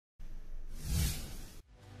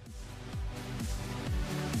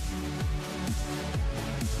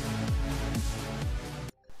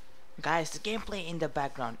Guys, the gameplay in the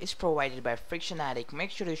background is provided by Friction Addict. Make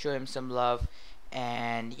sure to show him some love.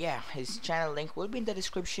 And yeah, his channel link will be in the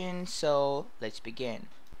description. So let's begin.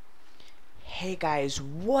 Hey guys,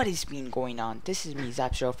 what is been going on? This is me,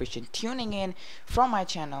 ZapsterOfficial, tuning in from my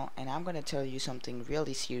channel, and I'm gonna tell you something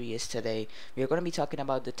really serious today. We are gonna be talking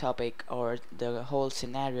about the topic or the whole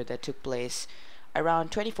scenario that took place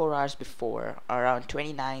around 24 hours before, around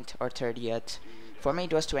 29th or 30th. For me,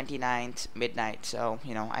 it was 29th midnight, so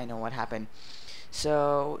I know what happened.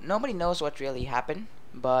 So nobody knows what really happened,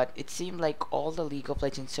 but it seemed like all the League of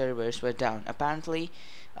Legends servers were down. Apparently,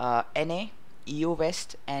 NA, EU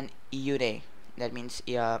West, and EUA, that means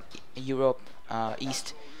Europe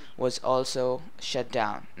East, was also shut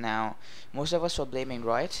down. Now, most of us were blaming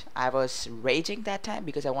Riot. I was raging that time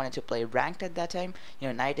because I wanted to play ranked at that time.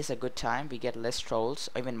 Night is a good time. We get less trolls,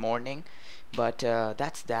 even morning. But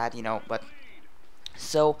that's that. But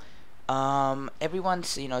so everyone's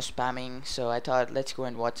spamming. So I thought, let's go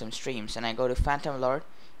and watch some streams. And I go to Phantoml0rd.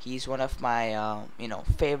 He's one of my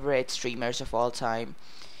favorite streamers of all time.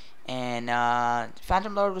 And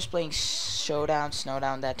Phantoml0rd was playing Showdown,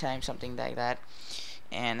 Snowdown that time, something like that.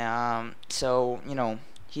 And so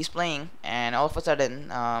he's playing, and all of a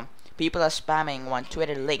sudden people are spamming one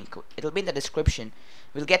Twitter link. It'll be in the description.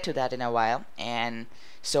 We'll get to that in a while. And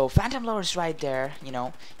so Phantoml0rd is right there,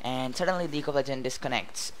 and suddenly League of Legends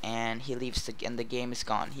disconnects, and he leaves and the game is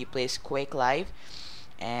gone. He plays Quake Live,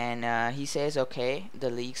 and he says, okay, the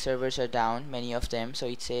league servers are down, many of them. So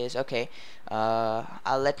he says, okay,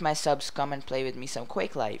 I'll let my subs come and play with me some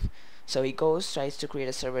Quake Live. So he goes, tries to create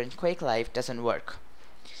a server in Quake Live, doesn't work.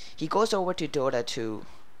 He goes over to Dota 2,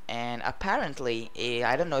 and apparently,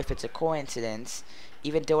 I don't know if it's a coincidence,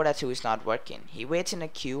 even Dota 2 is not working. He waits in a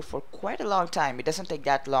queue for quite a long time. It doesn't take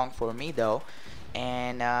that long for me though,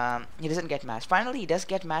 and he doesn't get matched. Finally, he does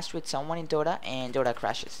get matched with someone in Dota, and Dota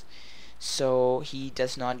crashes. So he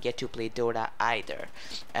does not get to play Dota either.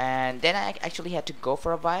 And then I actually had to go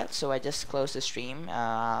for a while, so I just closed the stream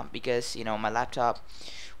because my laptop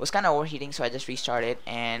was kind of overheating, so I just restarted.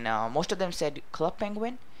 And most of them said Club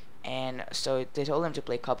Penguin, and so they told him to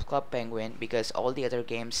play Club Penguin because all the other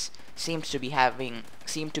games seemed to be having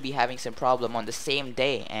some problem on the same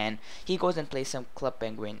day. And he goes and plays some Club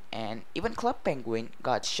Penguin, and even Club Penguin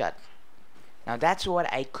got shut. Now that's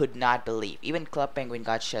what I could not believe. Even Club Penguin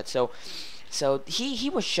got shut. So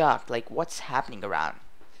he was shocked, like, what's happening around.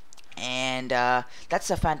 And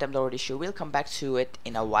that's a Phantoml0rd issue. We'll come back to it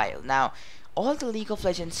in a while. Now, all the League of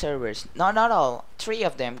Legends servers, not all, 3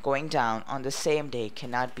 of them going down on the same day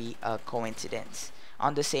cannot be a coincidence.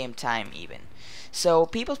 On the same time even. So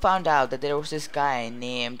people found out that there was this guy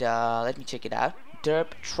named, let me check it out, Derp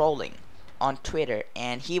Trolling on Twitter,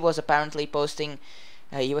 and he was apparently posting.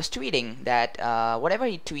 He was tweeting that whatever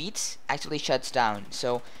he tweets actually shuts down.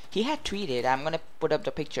 So he had tweeted, I'm gonna put up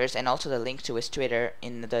the pictures and also the link to his Twitter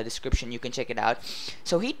in the description, you can check it out.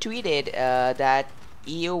 So he tweeted that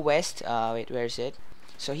EU West, wait, where is it?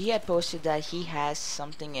 So he had posted that he has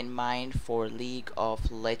something in mind for League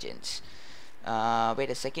of Legends. Wait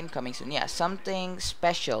a second, coming soon. Yeah, something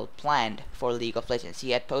special planned for League of Legends.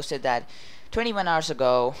 He had posted that 21 hours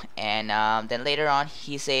ago, and then later on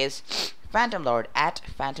he says, Phantoml0rd at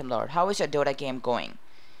Phantoml0rd, how is your Dota game going?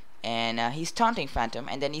 And he's taunting Phantom,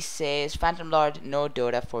 and then he says, Phantoml0rd, no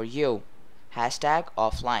Dota for you. Hashtag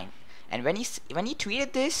offline. And when he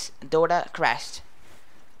tweeted this, Dota crashed.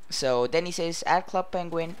 So then he says, at Club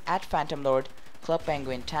Penguin, at Phantoml0rd, Club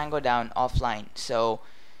Penguin, Tango down, offline. So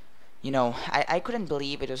I couldn't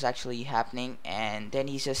believe it was actually happening. And then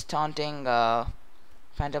he's just taunting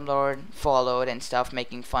Phantoml0rd, followed and stuff,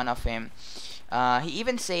 making fun of him. He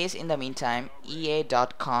even says, in the meantime,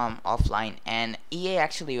 EA.com offline, and EA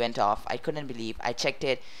actually went off. I couldn't believe. I checked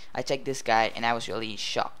it. I checked this guy, and I was really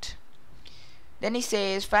shocked. Then he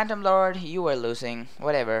says, Phantoml0rd, you were losing.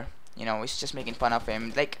 Whatever. It's just making fun of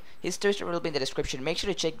him. Like, his Twitter will be in the description. Make sure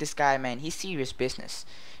to check this guy, man. He's serious business.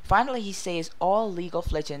 Finally, he says, all League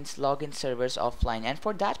of Legends login servers offline. And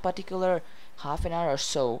for that particular half an hour or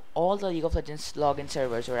so, all the League of Legends login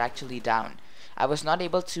servers were actually down. I was not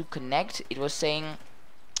able to connect. It was saying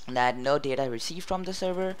that no data received from the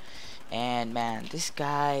server. And man, this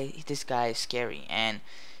guy is scary. And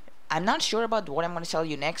I'm not sure about what I'm going to tell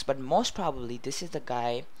you next, but most probably this is the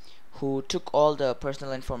guy who took all the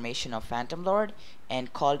personal information of Phantoml0rd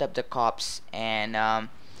and called up the cops. And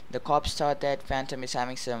the cops thought that Phantom is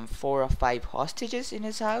having some 4 or 5 hostages in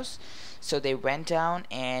his house. So they went down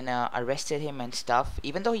and arrested him and stuff,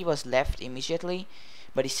 even though he was left immediately.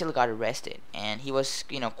 But he still got arrested, and he was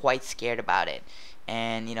quite scared about it.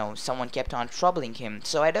 And someone kept on troubling him.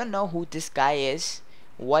 So I don't know who this guy is,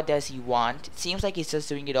 what does he want? It seems like he's just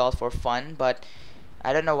doing it all for fun, but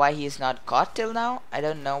I don't know why he is not caught till now. I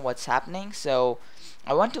don't know what's happening. So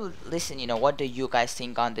I want to listen, what do you guys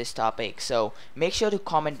think on this topic? So make sure to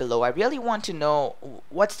comment below. I really want to know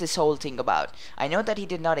what's this whole thing about. I know that he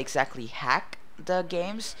did not exactly hack the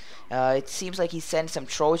games. It seems like he sent some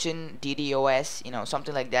Trojan DDoS,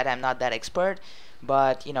 something like that. I'm not that expert,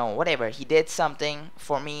 but whatever. He did something.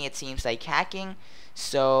 For me, it seems like hacking.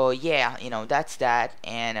 So yeah, that's that.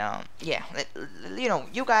 And yeah,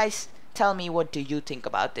 you guys tell me what do you think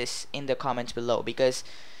about this in the comments below, because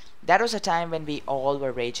that was a time when we all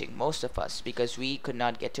were raging, most of us, because we could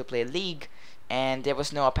not get to play League and there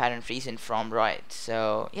was no apparent reason from Riot.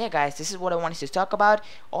 So yeah guys, this is what I wanted to talk about.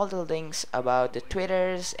 All the links about the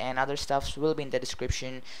Twitters and other stuffs will be in the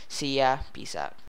description. See ya, peace out.